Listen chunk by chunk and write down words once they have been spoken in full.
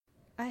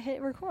I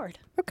hit record.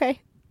 Okay.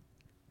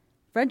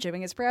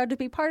 Friendshipping is proud to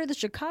be part of the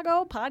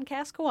Chicago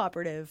Podcast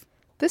Cooperative.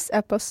 This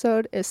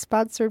episode is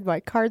sponsored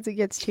by Cards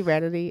Against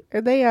Humanity,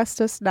 and they asked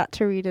us not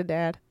to read an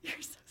ad.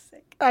 You're so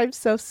sick. I'm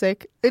so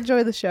sick.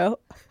 Enjoy the show.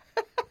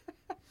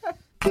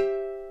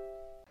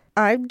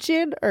 I'm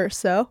Jin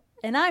Urso.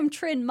 And I'm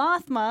Trin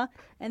Mothma,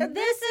 and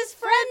this is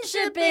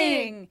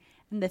Friendshipping!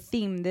 And the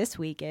theme this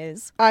week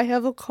is... I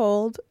have a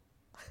cold.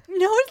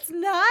 No, it's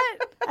not.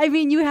 I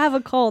mean, you have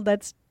a cold.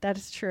 That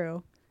is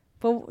true.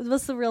 But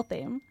what's the real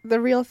theme?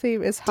 The real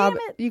theme is Damn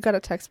Hobbit. it. You got a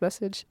text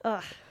message.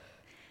 Ugh.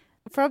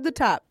 From the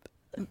top.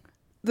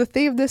 The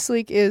theme this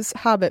week is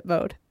Hobbit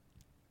mode.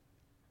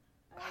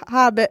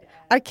 Hobbit.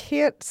 I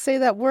can't say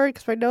that word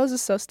because my nose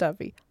is so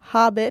stuffy.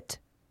 Hobbit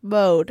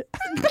mode.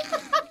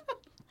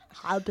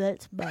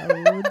 Hobbit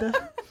mode.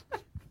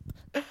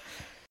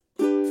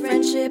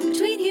 Friendship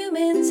between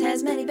humans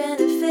has many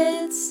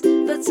benefits,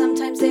 but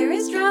sometimes there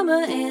is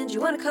drama and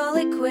you want to call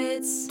it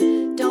quits.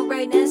 Don't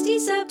write nasty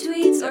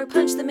subtweets or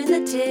punch them in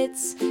the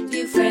tits.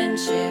 View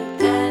friendship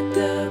at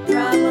the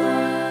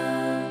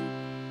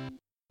problem.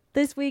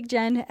 This week,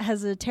 Jen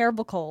has a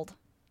terrible cold.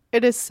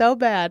 It is so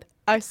bad.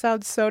 I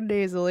sound so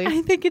nasally.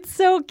 I think it's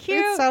so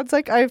cute. It sounds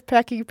like I have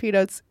packing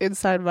peanuts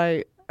inside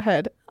my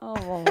head.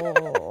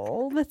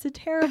 Oh, that's a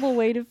terrible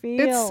way to feel.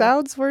 It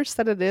sounds worse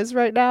than it is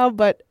right now,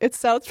 but it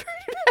sounds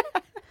pretty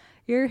bad.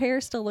 Your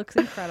hair still looks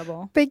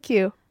incredible, Thank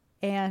you.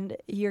 and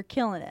you're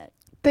killing it.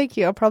 Thank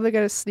you. I'm probably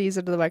going to sneeze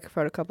into the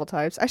microphone a couple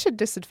times. I should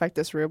disinfect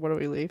this room when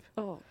we leave.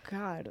 Oh,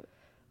 God.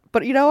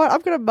 But you know what?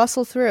 I'm going to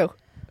muscle through.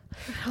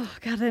 Oh,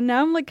 God. And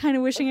now I'm like kind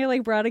of wishing I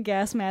brought a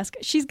gas mask.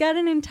 She's got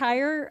an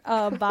entire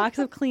box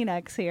of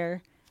Kleenex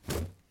here.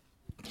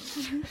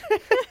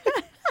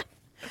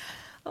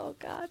 Oh,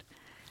 God.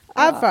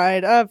 I'm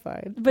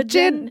fine. but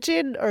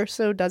Jin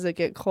Urso doesn't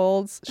get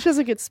colds. She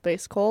doesn't get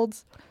space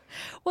colds.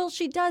 Well,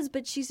 she does,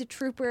 but she's a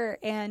trooper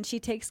and she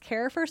takes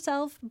care of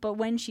herself. But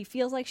when she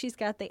feels like she's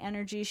got the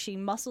energy, she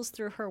muscles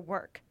through her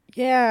work.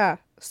 Yeah.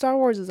 Star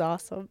Wars is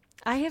awesome.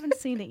 I haven't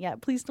seen it yet.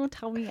 Please don't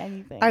tell me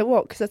anything. I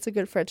won't because that's a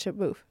good friendship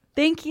move.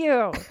 Thank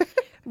you.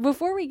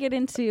 Before we get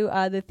into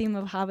the theme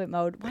of Hobbit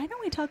mode, why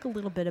don't we talk a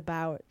little bit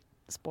about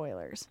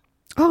spoilers?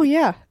 Oh,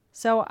 yeah.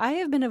 So I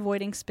have been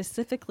avoiding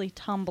specifically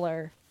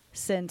Tumblr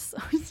since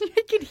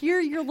I can hear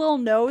your little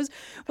nose.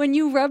 When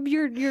you rub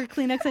your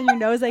Kleenex on your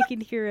nose, I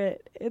can hear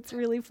it. It's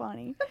really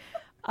funny.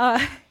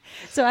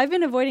 So I've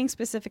been avoiding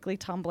specifically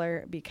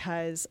Tumblr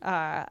because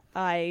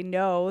I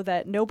know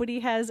that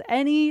nobody has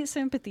any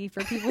sympathy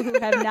for people who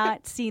have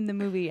not seen the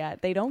movie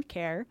yet. They don't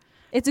care.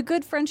 It's a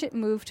good friendship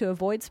move to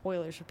avoid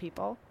spoilers for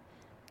people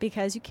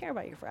because you care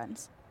about your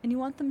friends and you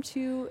want them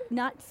to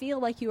not feel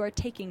like you are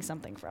taking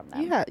something from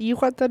them. Yeah. You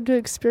want them to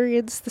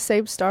experience the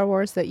same Star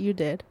Wars that you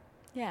did.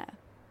 Yeah.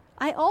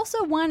 I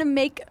also want to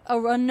make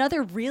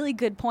another really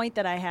good point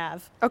that I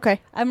have.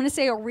 Okay. I'm going to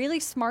say a really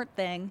smart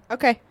thing.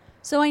 Okay.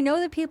 So I know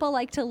that people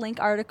like to link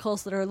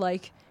articles that are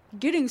like,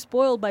 getting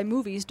spoiled by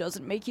movies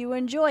doesn't make you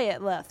enjoy it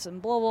less,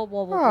 and blah, blah,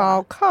 blah, blah, blah.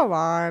 Oh, come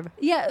on.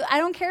 Yeah, I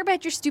don't care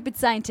about your stupid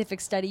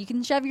scientific study. You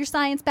can shove your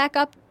science back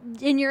up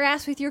in your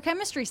ass with your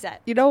chemistry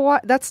set. You know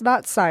what? That's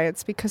not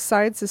science because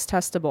science is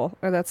testable,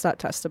 and that's not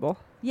testable.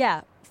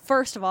 Yeah,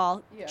 first of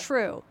all,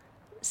 true.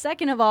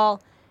 Second of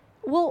all,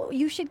 well,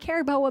 you should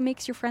care about what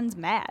makes your friends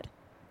mad.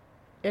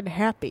 And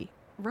happy.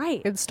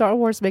 Right. And Star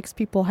Wars makes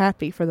people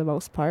happy for the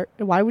most part.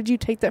 And why would you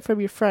take that from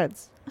your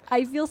friends?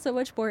 I feel so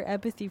much more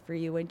empathy for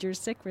you when you're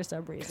sick for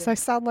some reason. Because I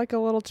sound like a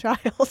little child.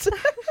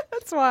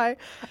 That's why.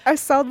 I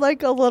sound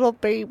like a little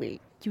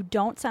baby. You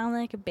don't sound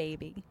like a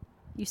baby.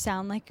 You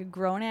sound like a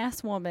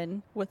grown-ass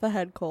woman With a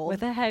head cold.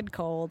 with a head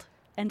cold.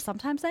 And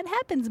sometimes that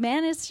happens,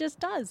 man. It just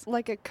does.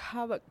 like a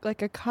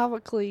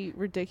comically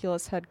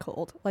ridiculous head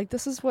cold. Like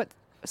this is what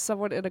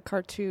someone in a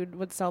cartoon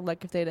would sound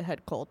like if they had a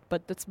head cold.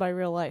 But that's my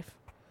real life.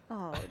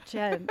 Oh,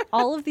 Jen.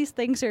 All of these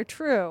things are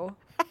true.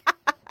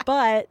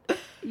 But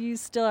you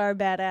still are a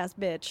badass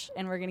bitch,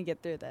 and we're going to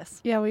get through this.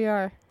 Yeah, we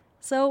are.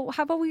 So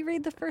how about we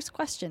read the first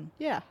question?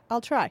 Yeah,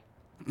 I'll try.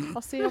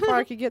 I'll see how far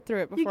I can get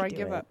through it You before can I do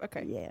give it. up.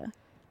 Okay. Yeah.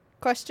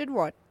 Question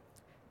 1.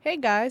 Hey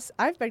guys,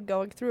 I've been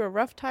going through a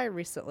rough time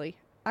recently.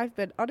 I've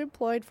been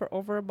unemployed for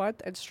over a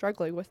month and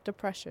struggling with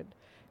depression.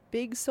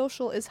 Being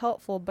social is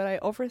helpful, but I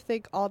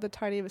overthink all the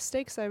tiny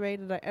mistakes I made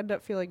and I end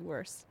up feeling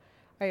worse.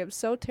 I am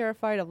so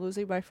terrified of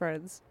losing my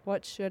friends.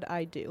 What should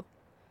I do?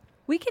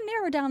 We can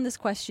narrow down this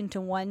question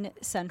to one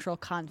central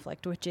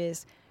conflict, which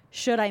is,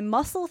 should I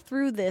muscle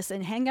through this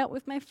and hang out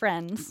with my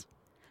friends,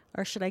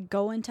 or should I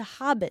go into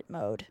Hobbit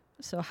mode?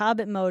 So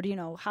Hobbit mode, you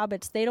know,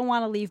 hobbits, they don't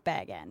want to leave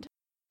Bag End.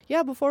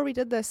 Yeah, before we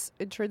did this,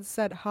 Trin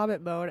said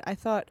Hobbit mode. I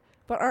thought,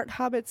 but aren't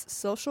hobbits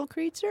social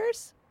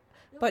creatures?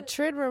 But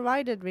Trin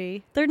reminded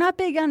me. They're not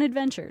big on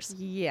adventures.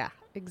 Yeah,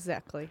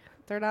 exactly.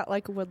 They're not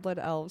like woodland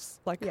elves,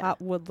 like Yeah.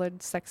 hot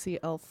woodland sexy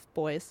elf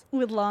boys.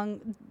 With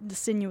long,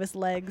 sinuous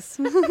legs.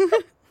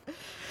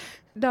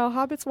 No,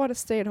 hobbits want to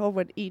stay at home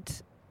and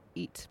eat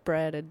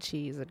bread and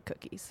cheese and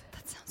cookies.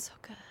 That sounds so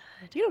good.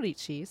 You don't eat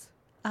cheese.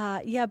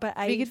 Yeah, but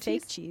I Vegan eat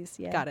fake cheese.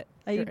 Yeah, Got it.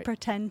 I You're eat right.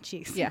 pretend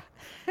cheese. Yeah.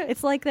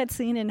 It's like that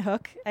scene in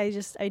Hook.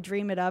 I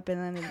dream it up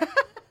and then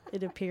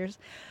it appears.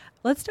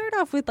 Let's start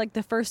off with like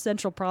the first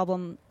central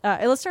problem.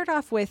 Let's start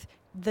off with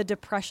the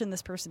depression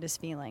this person is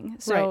feeling.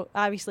 So Right.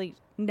 obviously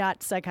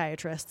not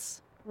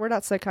psychiatrists. We're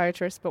not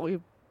psychiatrists, but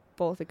we've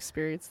both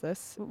experienced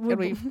this. We're, And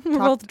we've we're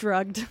both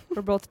drugged.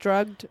 We're both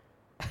drugged.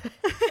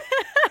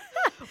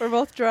 We're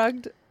both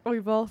drugged. We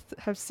both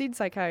have seen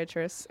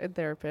psychiatrists and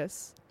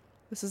therapists.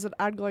 This is an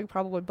ongoing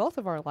problem in both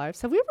of our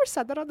lives. Have we ever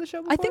said that on the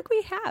show before? I think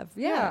we have.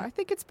 Yeah. I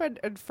think it's been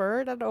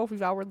inferred. I don't know if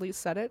we've outwardly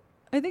said it.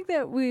 I think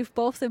that we've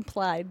both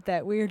implied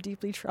that we are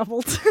deeply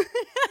troubled.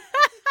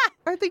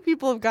 I think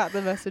people have gotten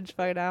the message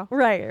by now.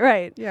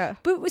 Right. Yeah.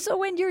 But so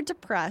when you're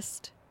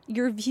depressed,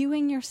 you're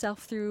viewing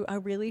yourself through a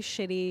really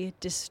shitty,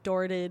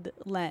 distorted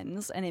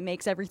lens, and it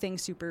makes everything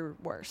super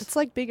worse. It's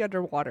like being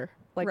underwater.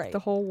 Like Right. the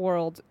whole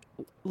world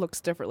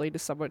looks differently to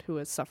someone who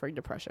is suffering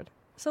depression.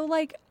 So,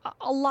 like,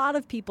 a lot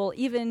of people,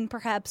 even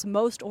perhaps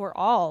most or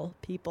all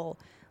people,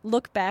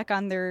 look back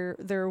on their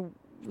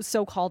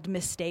so-called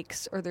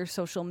mistakes or their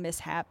social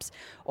mishaps.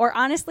 Or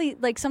honestly,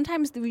 like,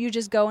 sometimes you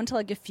just go into,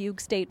 like, a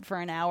fugue state for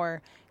an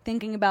hour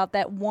thinking about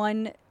that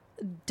one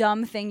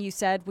dumb thing you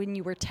said when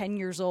you were 10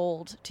 years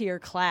old to your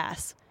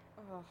class.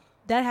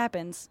 That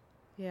happens.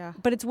 Yeah.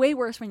 But it's way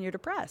worse when you're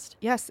depressed.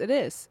 Yes, it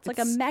is. It's like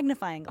a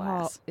magnifying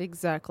glass. Oh,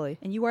 exactly.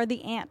 And you are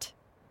the ant.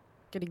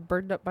 Getting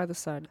burned up by the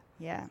sun.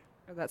 Yeah.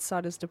 And that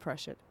sun is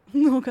depression.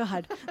 Oh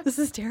God, this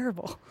is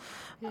terrible.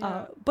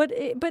 Yeah. But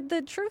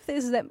the truth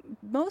is that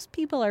most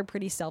people are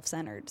pretty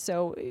self-centered.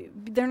 So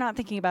they're not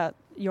thinking about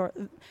your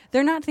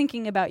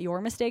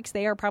mistakes.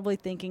 They are probably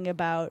thinking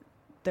about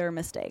their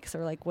mistakes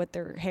or like what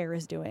their hair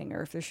is doing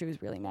or if their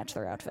shoes really match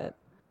their outfit.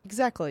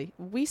 Exactly.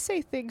 We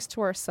say things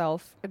to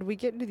ourselves and we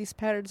get into these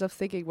patterns of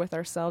thinking with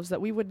ourselves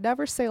that we would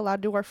never say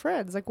aloud to our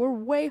friends. Like, we're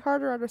way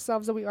harder on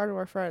ourselves than we are to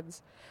our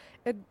friends.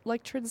 And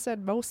like Trin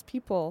said, most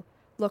people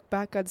look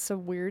back on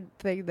some weird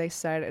thing they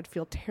said and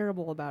feel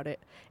terrible about it.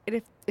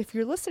 And if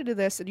you're listening to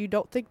this and you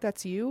don't think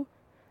that's you,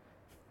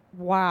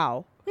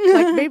 wow.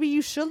 Like, maybe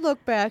you should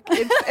look back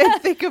and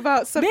think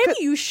about some... Maybe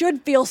you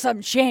should feel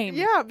some shame.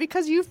 Yeah,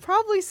 because you've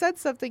probably said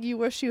something you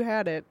wish you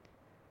hadn't.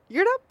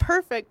 You're not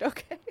perfect,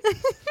 okay?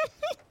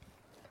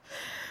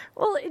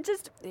 Well,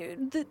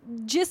 the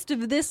gist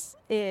of this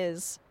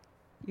is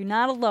you're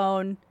not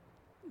alone.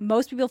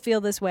 Most people feel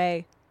this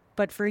way.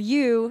 But for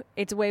you,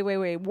 it's way, way,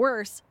 way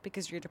worse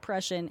because your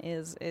depression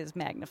is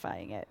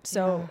magnifying it.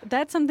 So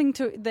that's something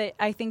that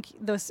I think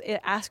those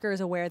asker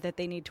is aware that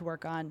they need to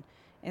work on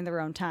in their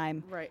own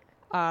time. Right.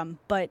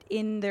 But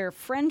in their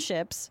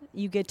friendships,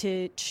 you get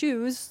to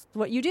choose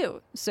what you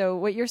do. So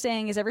what you're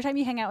saying is every time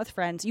you hang out with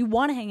friends, you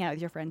want to hang out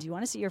with your friends, you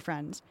want to see your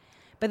friends,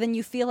 but then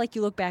you feel like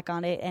you look back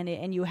on it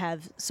and you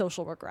have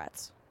social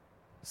regrets.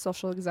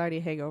 Social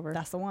anxiety hangover.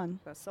 That's the one.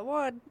 That's the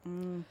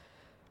one.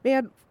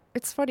 Man,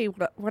 it's funny,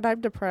 when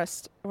I'm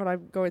depressed, when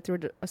I'm going through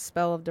a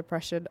spell of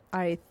depression,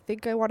 I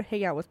think I want to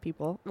hang out with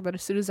people, and then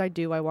as soon as I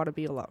do, I want to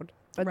be alone.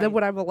 And then Right.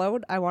 when I'm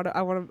alone,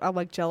 I'm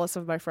like jealous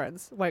of my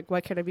friends. Like,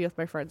 why can't I be with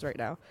my friends right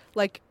now?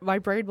 Like, my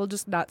brain will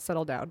just not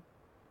settle down.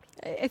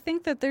 I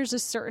think that there's a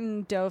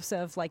certain dose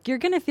of like you're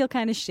gonna feel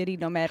kind of shitty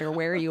no matter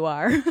where you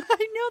are. I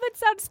know that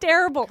sounds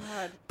terrible,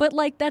 but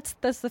like that's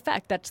the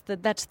fact. That's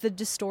the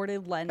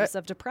distorted lens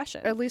of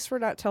depression. At least we're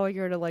not telling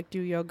her to like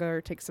do yoga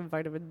or take some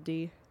vitamin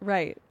D.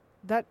 Right.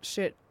 That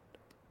shit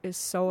is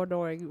so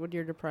annoying when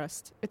you're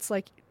depressed. It's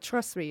like,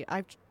 trust me,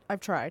 I've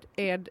tried,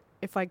 and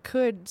if I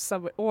could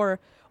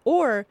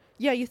or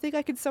yeah, you think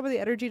I could summon the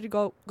energy to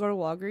go to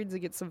Walgreens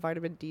and get some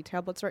vitamin D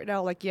tablets right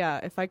now? Like, yeah,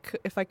 if I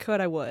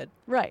could, I would.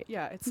 Right.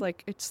 Yeah, it's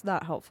like it's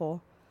not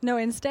helpful. No.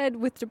 Instead,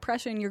 with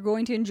depression, you're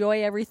going to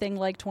enjoy everything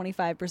like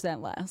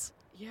 25% less.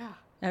 Yeah.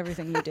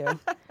 Everything you do.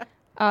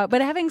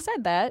 But having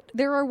said that,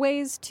 there are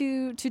ways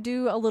to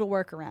do a little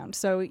workaround.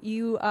 So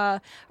you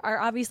are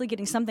obviously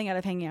getting something out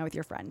of hanging out with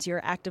your friends.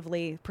 You're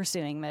actively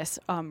pursuing this,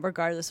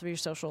 regardless of your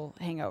social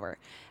hangover.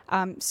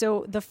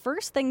 So the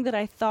first thing that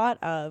I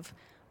thought of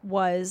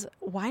was,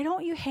 why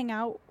don't you hang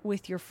out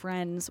with your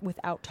friends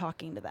without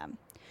talking to them?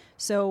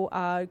 So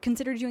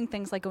consider doing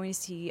things like going to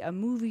see a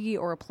movie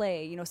or a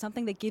play,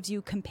 something that gives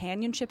you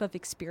companionship of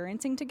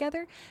experiencing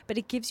together, but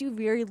it gives you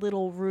very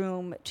little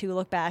room to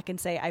look back and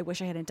say, I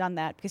wish I hadn't done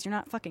that, because you're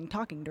not fucking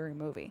talking during a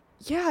movie.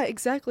 Yeah,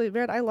 exactly,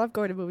 man. I love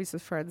going to movies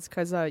with friends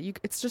because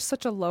it's just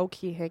such a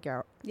low-key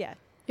hangout. Yeah.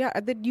 Yeah,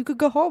 and then you could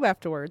go home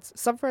afterwards.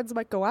 Some friends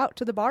might go out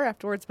to the bar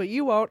afterwards, but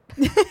you won't.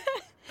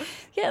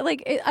 Yeah,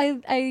 like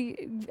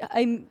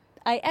I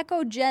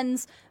echo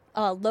Jen's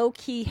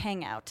low-key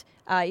hangout.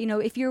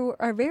 If you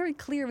are very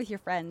clear with your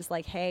friends,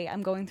 like, hey,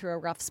 I'm going through a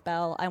rough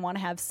spell. I want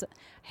to have,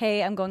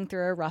 I'm going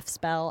through a rough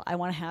spell. I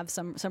want to have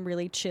some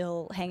really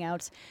chill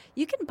hangouts.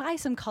 You can buy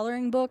some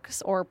coloring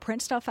books or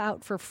print stuff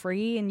out for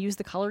free and use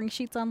the coloring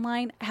sheets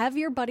online. Have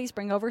your buddies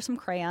bring over some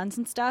crayons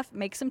and stuff,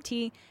 make some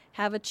tea,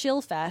 have a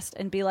chill fest,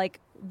 and be like,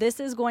 this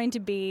is going to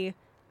be,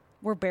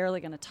 we're barely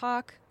going to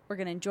talk. We're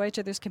going to enjoy each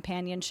other's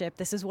companionship.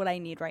 This is what I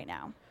need right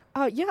now.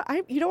 Yeah,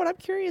 you know what? I'm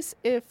curious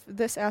if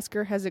this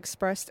asker has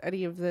expressed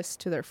any of this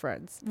to their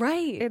friends.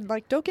 Right. And,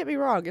 like, don't get me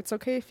wrong. It's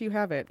okay if you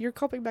haven't. Your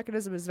coping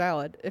mechanism is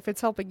valid. If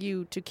it's helping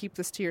you to keep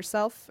this to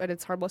yourself and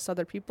it's harmless to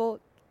other people,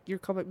 your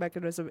coping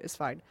mechanism is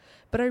fine.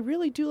 But I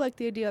really do like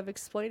the idea of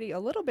explaining a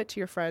little bit to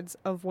your friends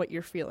of what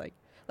you're feeling.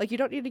 Like, you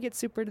don't need to get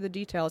super into the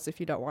details if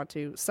you don't want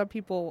to. Some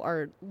people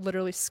are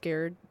literally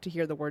scared to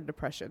hear the word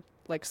depression.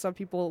 Like, some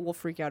people will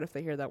freak out if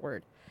they hear that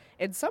word.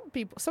 And some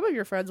of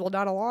your friends will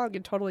nod along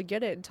and totally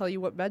get it and tell you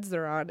what meds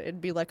they're on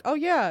and be like, oh,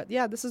 yeah,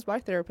 this is my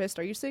therapist.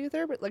 Are you seeing a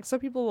therapist? Like, some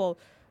people will,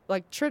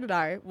 like, Trin and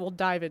I will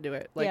dive into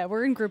it. Like, yeah,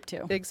 we're in group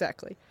 2.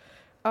 Exactly.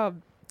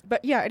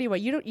 But yeah, anyway,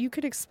 you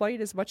can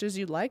explain as much as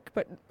you like,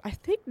 but I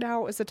think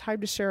now is the time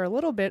to share a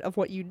little bit of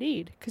what you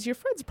need, because your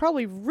friends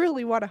probably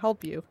really want to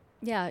help you.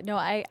 Yeah, no,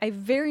 I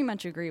very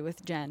much agree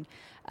with Jen.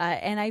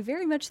 And I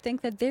very much think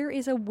that there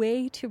is a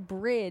way to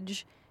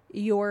bridge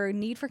your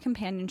need for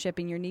companionship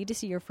and your need to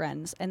see your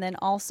friends, and then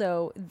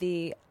also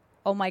the,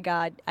 oh my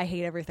God, I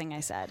hate everything I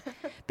said.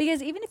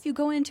 Because even if you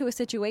go into a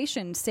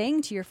situation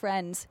saying to your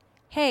friends,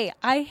 hey,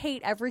 I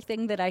hate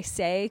everything that I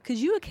say, could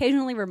you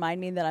occasionally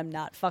remind me that I'm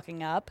not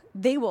fucking up?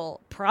 They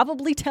will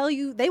probably tell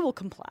you, they will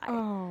comply.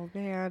 Oh,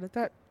 man,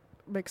 that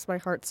makes my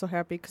heart so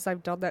happy, because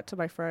I've done that to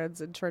my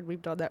friends, and Trin,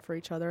 we've done that for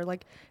each other.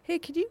 Like, hey,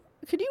 can you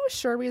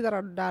assure me that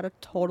I'm not a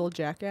total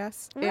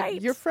jackass? Right.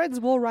 And your friends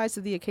will rise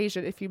to the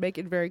occasion if you make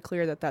it very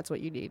clear that that's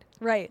what you need.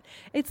 Right.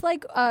 It's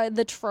like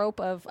the trope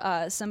of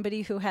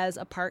somebody who has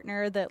a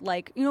partner that,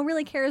 like, you know,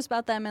 really cares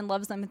about them and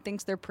loves them and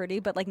thinks they're pretty,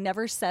 but, like,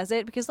 never says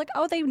it because, like,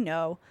 oh, they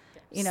know.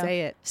 You know,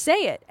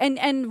 say it.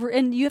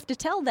 And you have to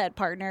tell that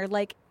partner,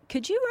 like,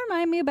 could you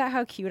remind me about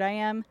how cute I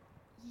am?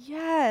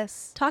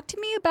 Yes. Talk to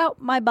me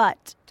about my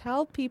butt.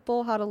 Tell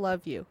people how to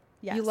love you.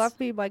 Yes. You love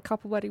me by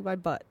complimenting my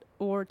butt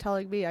or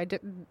telling me I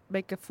didn't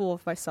make a fool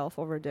of myself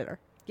over dinner.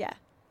 Yeah.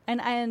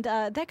 And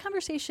that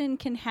conversation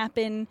can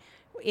happen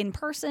in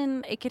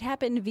person. It could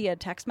happen via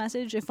text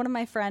message. If one of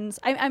my friends,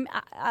 I'm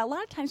a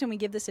lot of times when we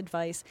give this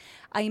advice,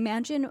 I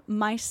imagine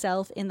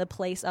myself in the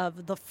place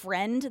of the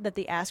friend that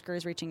the asker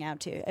is reaching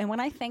out to. And when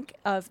I think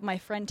of my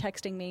friend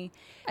texting me,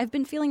 I've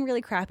been feeling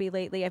really crappy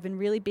lately. I've been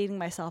really beating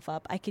myself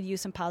up. I could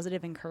use some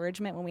positive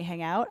encouragement when we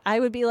hang out.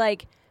 I would be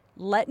like,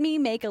 let me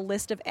make a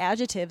list of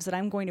adjectives that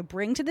I'm going to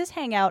bring to this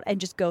hangout and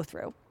just go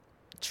through.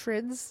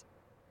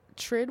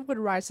 Trin would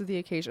rise to the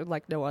occasion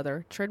like no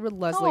other. Trin would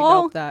Leslie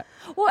know that.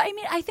 Well, I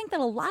mean, I think that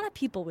a lot of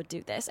people would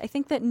do this. I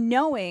think that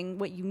knowing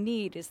what you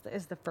need is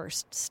the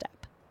first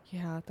step.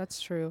 Yeah,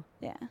 that's true.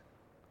 Yeah.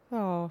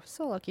 Oh,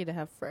 so lucky to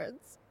have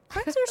friends.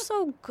 Friends are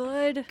so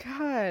good.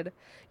 God.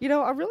 You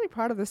know, I'm really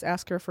proud of this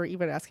asker for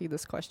even asking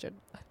this question.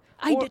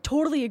 I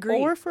totally agree.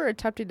 Or for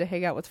attempting to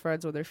hang out with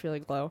friends when they're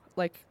feeling low.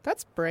 Like,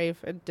 that's brave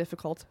and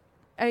difficult.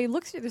 I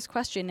look through this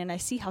question and I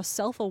see how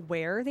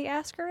self-aware the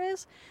asker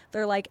is.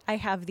 They're like, I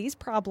have these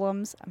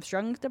problems. I'm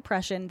struggling with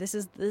depression.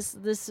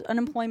 This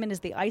unemployment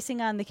is the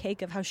icing on the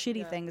cake of how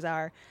shitty things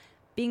are.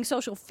 Being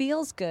social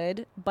feels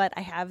good, but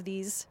I have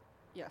these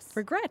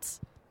regrets.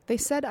 They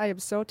said I am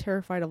so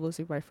terrified of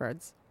losing my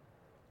friends.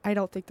 I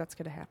don't think that's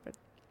going to happen.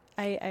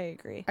 I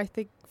agree. I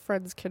think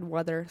friends can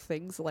weather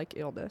things like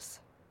illness.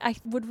 I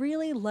would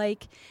really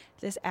like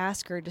this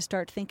asker to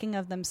start thinking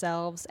of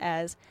themselves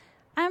as,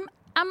 I'm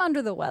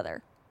under the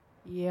weather.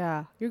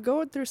 Yeah, you're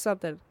going through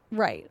something.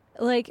 Right.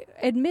 Like,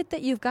 admit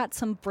that you've got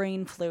some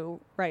brain flu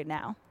right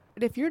now.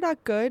 And if you're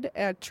not good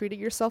at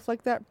treating yourself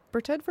like that,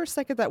 pretend for a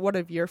second that one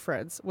of your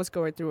friends was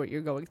going through what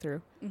you're going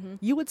through. Mm-hmm.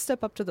 You would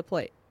step up to the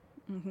plate.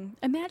 Mm-hmm.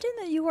 Imagine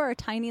that you are a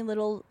tiny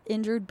little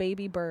injured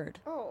baby bird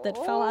that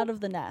fell out of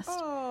the nest.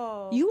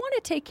 Oh. You want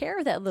to take care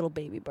of that little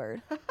baby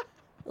bird.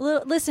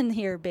 Listen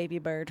here, baby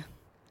bird.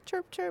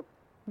 Chirp, chirp.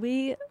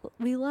 We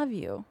love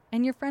you,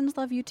 and your friends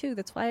love you too.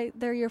 That's why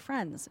they're your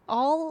friends.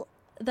 All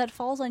that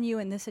falls on you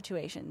in this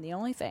situation, the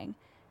only thing,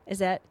 is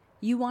that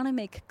you want to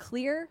make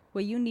clear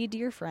what you need to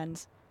your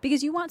friends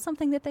because you want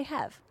something that they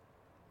have,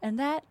 and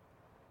that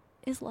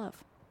is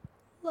love.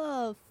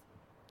 Love.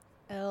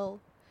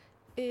 L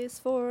is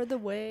for the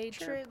way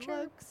Trin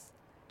looks.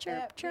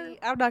 Chirp, chirp.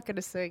 I'm not going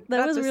to sing. That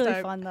not was this really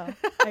time. fun, though.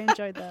 I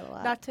enjoyed that a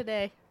lot. Not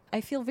today. I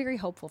feel very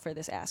hopeful for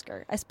this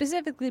asker,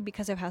 specifically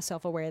because of how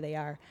self-aware they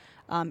are,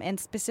 and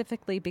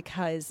specifically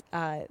because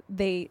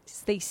they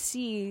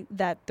see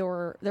that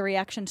their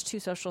reactions to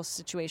social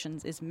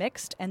situations is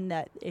mixed and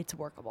that it's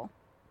workable.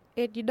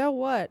 And you know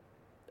what?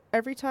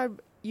 Every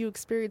time you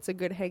experience a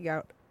good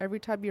hangout,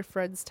 every time your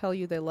friends tell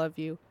you they love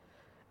you,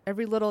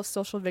 every little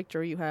social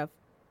victory you have,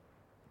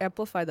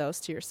 amplify those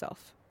to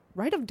yourself.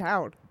 Write them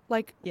down.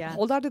 Like,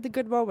 hold on to the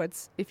good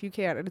moments if you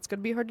can. And it's going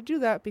to be hard to do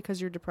that because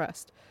you're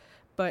depressed.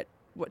 But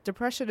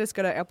depression is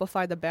going to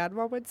amplify the bad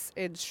moments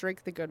and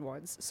shrink the good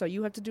ones. So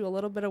you have to do a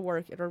little bit of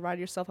work and remind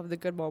yourself of the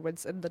good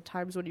moments and the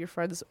times when your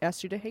friends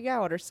asked you to hang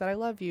out or said I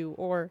love you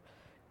or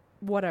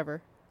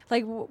whatever.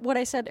 Like what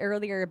I said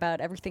earlier about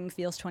everything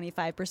feels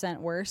 25%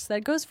 worse,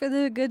 that goes for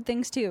the good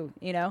things too,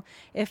 you know?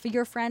 If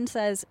your friend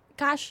says,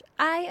 gosh,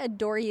 I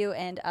adore you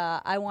and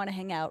I want to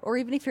hang out, or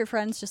even if your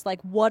friend's just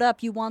like, what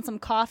up, you want some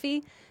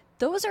coffee?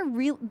 those are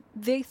real.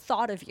 They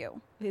thought of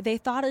you. They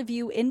thought of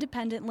you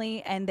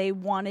independently, and they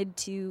wanted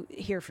to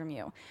hear from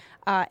you.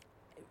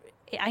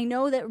 I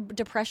know that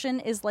depression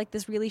is like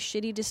this really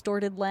shitty,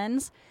 distorted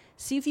lens.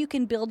 See if you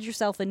can build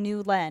yourself a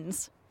new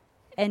lens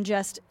and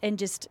just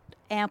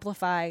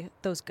amplify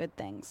those good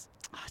things.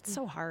 Oh, it's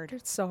so hard.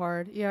 It's so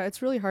hard. Yeah,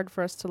 it's really hard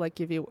for us to like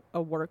give you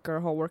a work or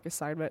a homework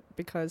assignment,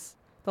 because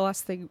the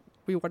last thing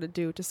we want to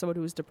do to someone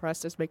who's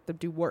depressed is make them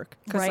do work.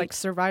 Because like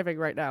surviving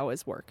right now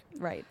is work.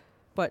 Right.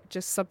 But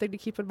just something to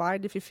keep in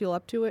mind. If you feel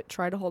up to it,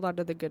 try to hold on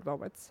to the good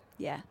moments.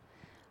 Yeah.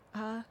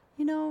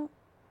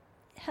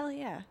 Hell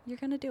yeah, you're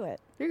going to do it.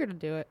 You're going to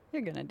do it.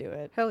 You're going to do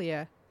it. Hell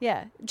yeah.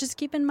 Yeah, just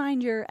keep in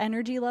mind your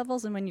energy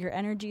levels, and when your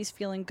energy is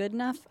feeling good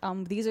enough,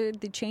 these are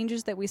the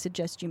changes that we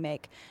suggest you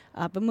make.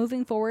 But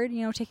moving forward,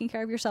 taking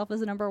care of yourself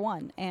is the number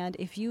one. And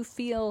if you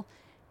feel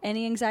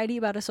any anxiety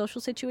about a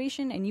social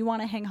situation and you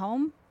want to hang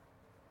home,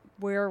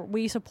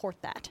 we support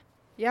that.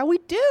 Yeah, we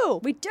do.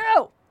 We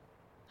do.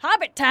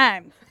 Hobbit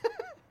time.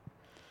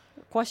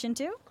 Question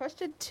 2?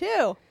 Question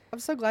 2. I'm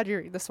so glad you're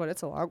reading this one.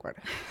 It's a long one.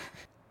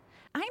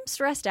 I'm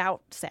stressed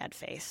out, sad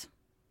face.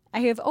 I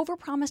have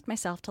overpromised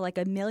myself to like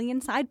a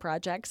million side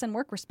projects and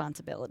work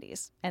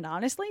responsibilities. And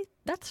honestly,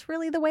 that's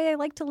really the way I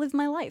like to live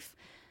my life.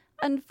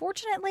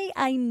 Unfortunately,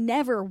 I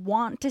never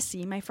want to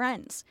see my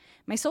friends.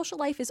 My social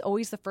life is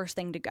always the first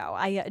thing to go.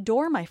 I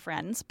adore my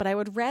friends, but I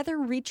would rather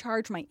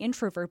recharge my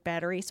introvert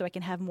battery so I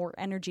can have more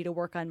energy to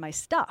work on my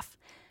stuff.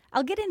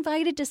 I'll get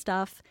invited to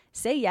stuff,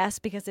 say yes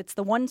because it's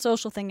the one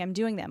social thing I'm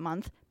doing that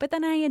month, but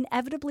then I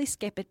inevitably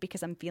skip it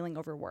because I'm feeling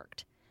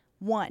overworked.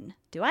 1,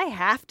 do I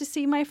have to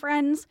see my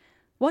friends?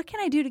 What can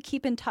I do to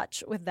keep in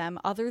touch with them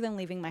other than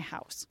leaving my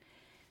house?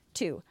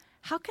 2,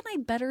 how can I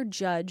better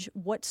judge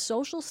what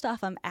social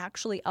stuff I'm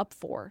actually up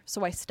for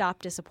so I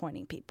stop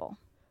disappointing people?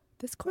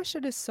 This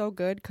question is so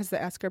good because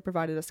the asker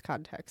provided us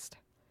context.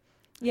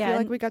 Yeah, I feel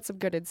like we got some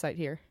good insight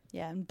here.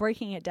 Yeah, and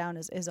breaking it down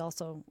is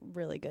also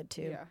really good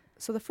too. Yeah.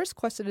 So the first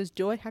question is,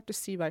 do I have to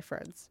see my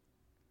friends?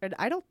 And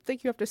I don't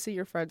think you have to see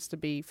your friends to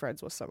be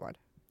friends with someone.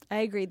 I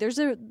agree. There's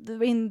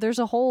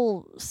a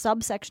whole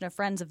subsection of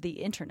friends of the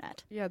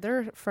internet. Yeah,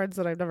 they're friends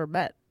that I've never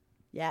met.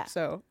 Yeah.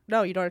 So,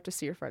 no, you don't have to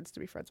see your friends to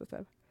be friends with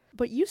them.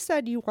 But you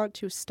said you want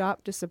to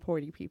stop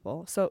disappointing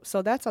people.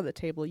 So that's on the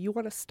table. You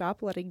want to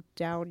stop letting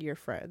down your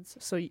friends.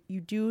 So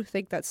you do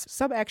think that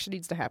some action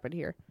needs to happen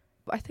here.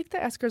 I think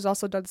the asker's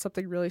also done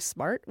something really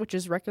smart, which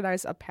is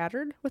recognize a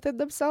pattern within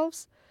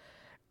themselves.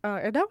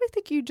 And now I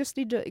think you just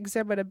need to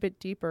examine a bit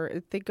deeper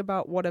and think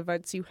about what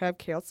events you have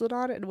canceled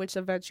on and which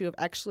events you have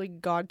actually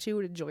gone to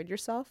and enjoyed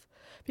yourself.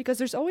 Because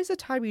there's always a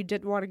time you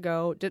didn't want to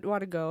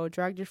go,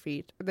 dragged your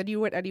feet, and then you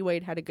went anyway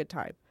and had a good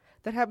time.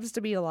 That happens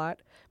to me a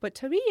lot. But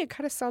to me, it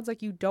kind of sounds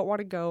like you don't want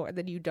to go and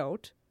then you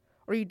don't.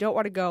 Or you don't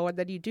want to go and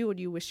then you do and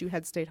you wish you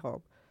had stayed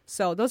home.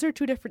 So those are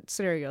two different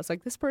scenarios.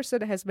 Like this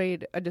person has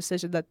made a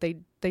decision that they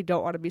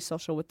don't want to be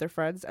social with their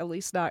friends, at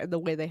least not in the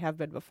way they have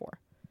been before.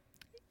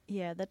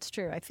 Yeah, that's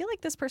true. I feel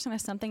like this person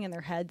has something in their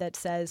head that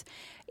says,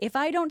 if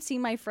I don't see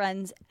my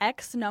friends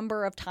X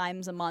number of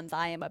times a month,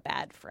 I am a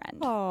bad friend.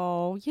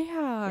 Oh,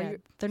 Yeah,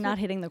 they're not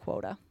hitting the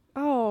quota.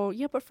 Oh,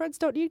 yeah, but friends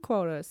don't need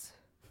quotas.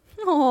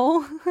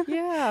 Oh.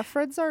 Yeah,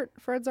 friends aren't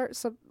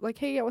some, like,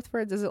 hanging out with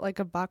friends isn't like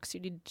a box you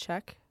need to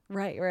check.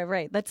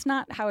 Right. That's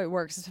not how it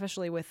works,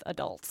 especially with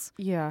adults.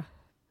 Yeah.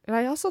 And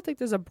I also think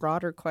there's a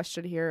broader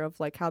question here of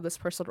like how this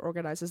person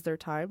organizes their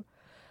time.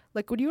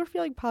 Like when you are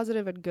feeling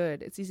positive and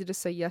good, it's easy to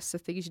say yes to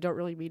things you don't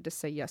really mean to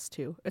say yes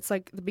to. It's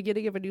like the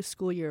beginning of a new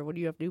school year when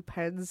you have new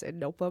pens and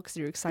notebooks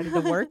and you're excited to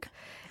work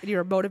and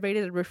you're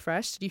motivated and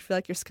refreshed and you feel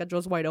like your schedule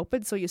is wide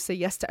open, so you say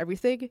yes to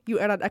everything. You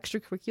add on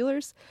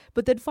extracurriculars,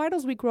 but then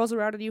finals week rolls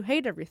around and you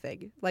hate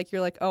everything. Like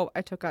you're like, oh,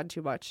 I took on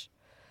too much.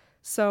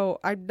 So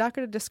I'm not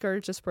going to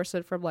discourage this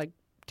person from like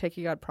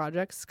taking on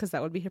projects because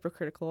that would be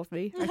hypocritical of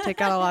me. I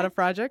take on a lot of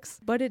projects,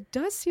 but it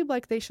does seem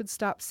like they should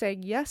stop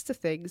saying yes to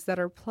things that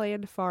are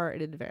planned far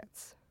in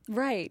advance.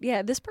 Right.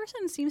 Yeah. This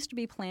person seems to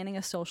be planning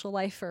a social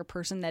life for a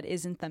person that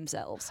isn't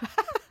themselves.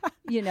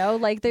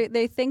 Like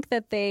they think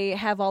that they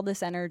have all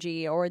this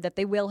energy or that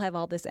they will have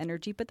all this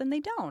energy, but then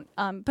they don't.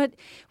 But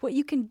what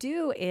you can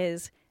do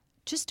is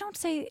just don't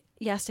say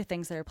yes to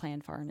things that are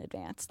planned far in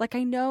advance. Like,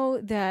 I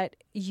know that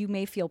you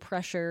may feel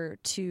pressure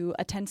to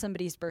attend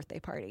somebody's birthday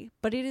party,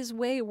 but it is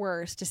way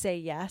worse to say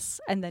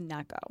yes and then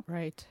not go.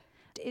 Right.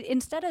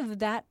 Instead of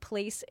that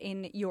place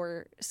in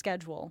your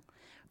schedule,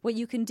 what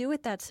you can do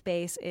with that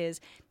space is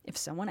if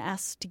someone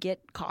asks to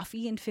get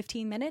coffee in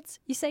 15 minutes,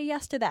 you say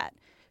yes to that.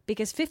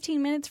 Because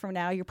 15 minutes from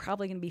now, you're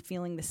probably going to be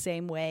feeling the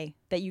same way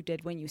that you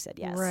did when you said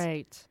yes.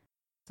 Right.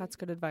 That's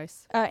good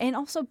advice. And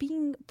also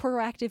being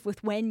proactive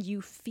with when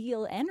you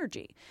feel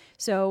energy.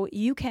 So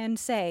you can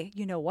say,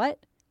 you know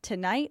what?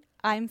 Tonight,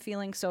 I'm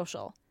feeling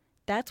social.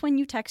 That's when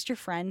you text your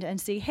friend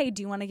and say, hey,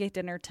 do you want to get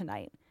dinner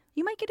tonight?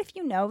 You might get a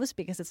few no's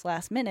because it's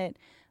last minute,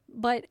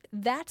 but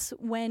that's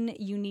when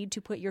you need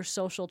to put your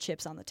social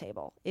chips on the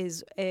table,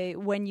 is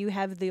when you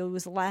have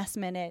those last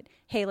minute,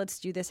 hey, let's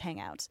do this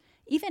hangouts.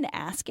 Even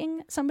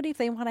asking somebody if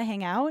they want to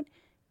hang out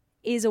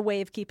is a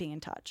way of keeping in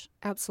touch.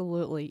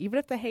 Absolutely. Even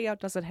if the hangout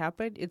doesn't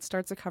happen, it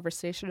starts a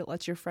conversation. It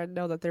lets your friend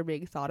know that they're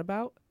being thought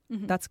about.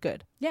 That's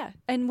good. Yeah.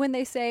 And when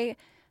they say,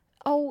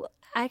 oh,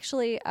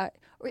 actually,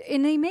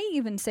 and they may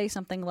even say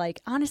something like,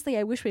 honestly,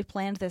 I wish we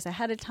planned this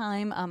ahead of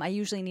time. I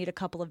usually need a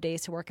couple of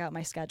days to work out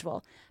my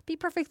schedule. Be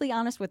perfectly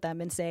honest with them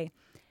and say,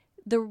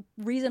 the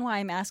reason why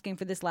I'm asking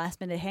for this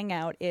last minute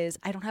hangout is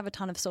I don't have a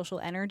ton of social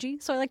energy,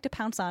 so I like to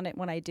pounce on it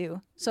when I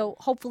do. So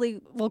hopefully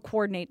we'll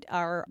coordinate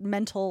our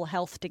mental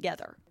health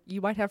together.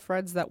 You might have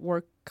friends that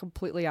work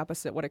completely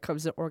opposite when it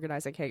comes to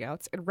organizing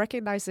hangouts, and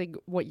recognizing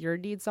what your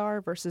needs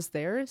are versus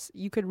theirs,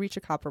 you can reach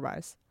a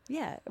compromise.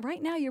 Yeah,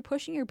 right now you're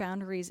pushing your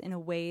boundaries in a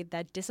way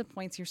that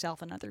disappoints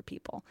yourself and other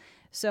people.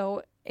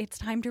 So it's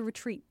time to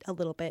retreat a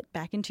little bit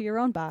back into your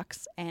own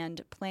box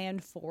and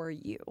plan for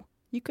you.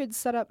 You could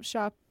set up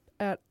shop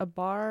at a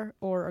bar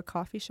or a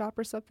coffee shop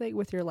or something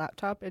with your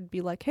laptop and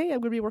be like, hey, I'm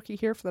going to be working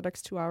here for the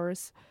next 2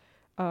 hours.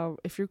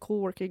 If you're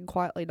cool working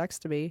quietly next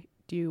to me,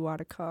 do you want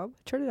to come?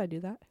 Try to do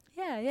that.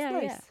 Yeah.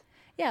 Nice.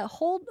 Yeah,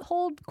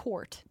 hold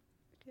court.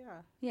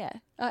 Yeah. Yeah.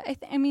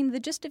 I mean,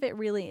 the gist of it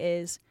really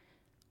is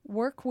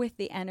work with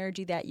the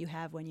energy that you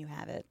have when you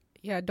have it.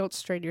 Yeah, don't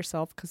strain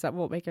yourself because that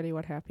won't make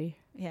anyone happy.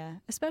 Yeah,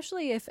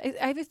 especially if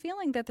I have a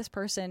feeling that this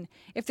person,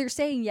 if they're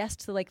saying yes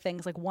to like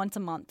things like once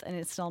a month and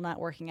it's still not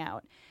working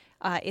out,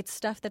 it's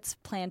stuff that's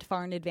planned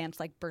far in advance,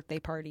 like birthday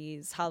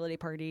parties, holiday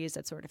parties,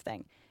 that sort of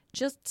thing.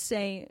 Just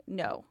say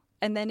no.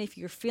 And then if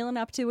you're feeling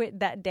up to it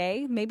that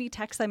day, maybe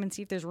text them and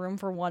see if there's room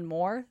for one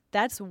more.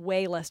 That's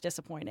way less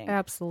disappointing.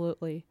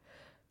 Absolutely.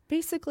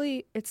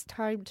 Basically, it's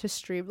time to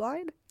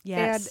streamline.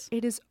 Yes. And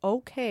it is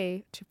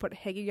okay to put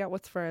hanging out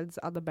with friends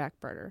on the back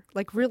burner.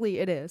 Like, really,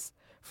 it is.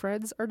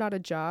 Friends are not a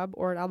job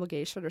or an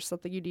obligation or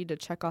something you need to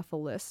check off a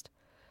list.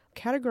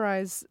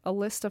 Categorize a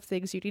list of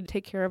things you need to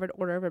take care of in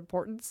order of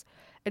importance,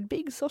 and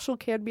being social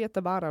can be at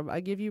the bottom. I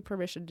give you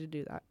permission to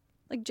do that.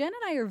 Like, Jen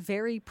and I are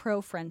very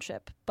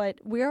pro-friendship, but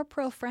we are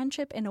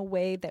pro-friendship in a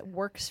way that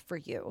works for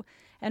you.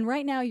 And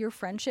right now, your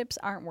friendships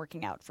aren't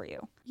working out for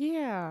you.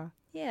 Yeah.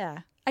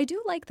 Yeah. I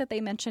do like that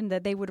they mentioned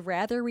that they would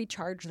rather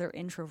recharge their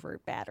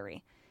introvert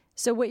battery.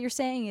 So what you're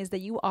saying is that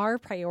you are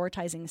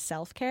prioritizing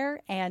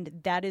self-care,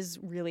 and that is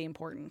really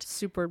important.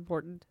 Super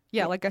important.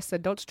 Yeah, like I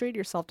said, don't strain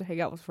yourself to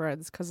hang out with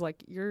friends because,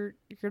 like, you're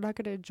not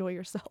going to enjoy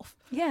yourself.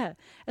 Yeah.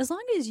 As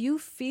long as you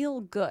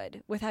feel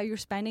good with how you're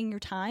spending your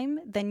time,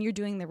 then you're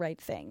doing the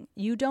right thing.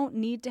 You don't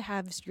need to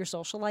have your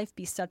social life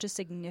be such a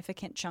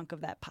significant chunk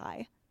of that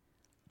pie.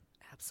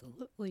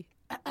 Absolutely.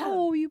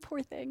 Oh, you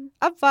poor thing.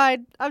 I'm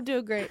fine. I'm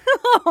doing great.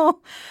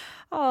 Oh.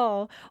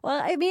 Well,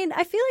 I mean,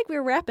 I feel like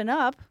we're wrapping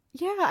up.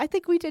 Yeah, I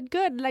think we did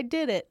good, and I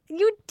did it.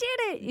 You did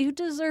it. You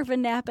deserve a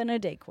nap and a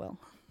Dayquil.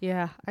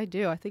 Yeah, I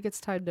do. I think it's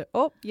time to...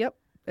 Oh, yep.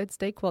 It's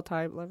Dayquil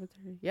time.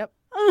 11:30. Yep.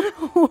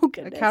 Oh,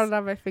 goodness. I counted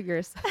on my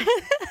fingers.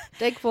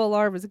 Dayquil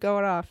alarm is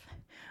going off.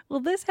 Well,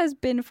 this has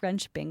been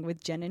Friendshipping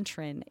with Jen and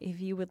Trin.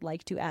 If you would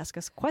like to ask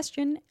us a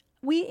question,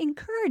 we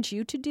encourage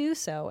you to do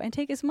so and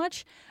take as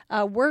much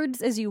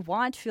words as you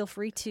want. Feel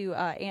free to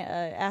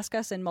ask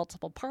us in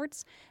multiple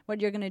parts. What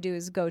you're going to do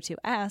is go to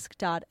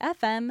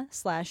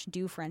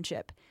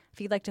ask.fm/dofriendship. If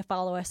you'd like to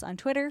follow us on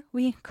Twitter,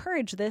 we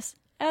encourage this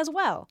as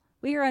well.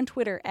 We are on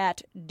Twitter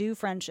at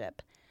dofriendship.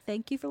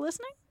 Thank you for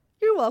listening.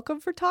 You're welcome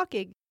for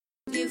talking.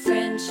 Do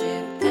friendship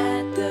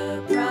at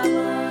the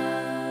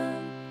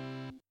problem.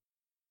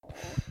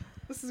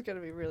 This is going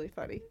to be really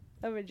funny.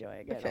 I'm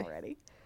enjoying it Okay. already.